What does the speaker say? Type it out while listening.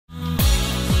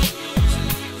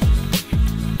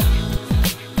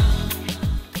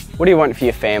What do you want for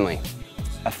your family?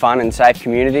 A fun and safe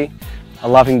community, a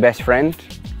loving best friend,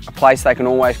 a place they can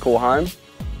always call home?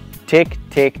 Tick,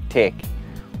 tick, tick.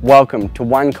 Welcome to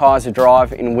One Kaiser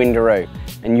Drive in Windaroo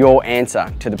and your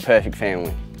answer to the perfect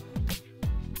family.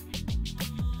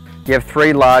 You have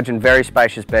 3 large and very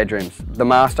spacious bedrooms. The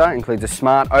master includes a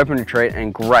smart open retreat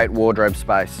and great wardrobe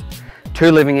space.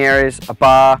 2 living areas, a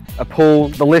bar, a pool,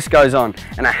 the list goes on,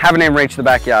 and I haven't even reached the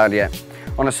backyard yet.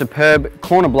 On a superb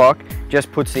corner block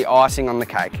just puts the icing on the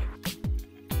cake.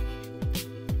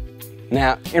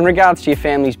 Now, in regards to your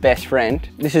family's best friend,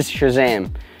 this is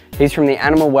Shazam. He's from the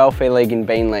Animal Welfare League in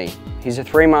Beenleigh. He's a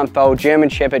 3-month-old German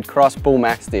Shepherd Cross Bull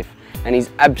Mastiff, and he's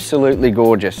absolutely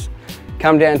gorgeous.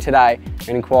 Come down today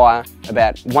and inquire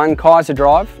about One Kaiser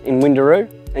Drive in Windaroo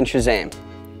and Shazam.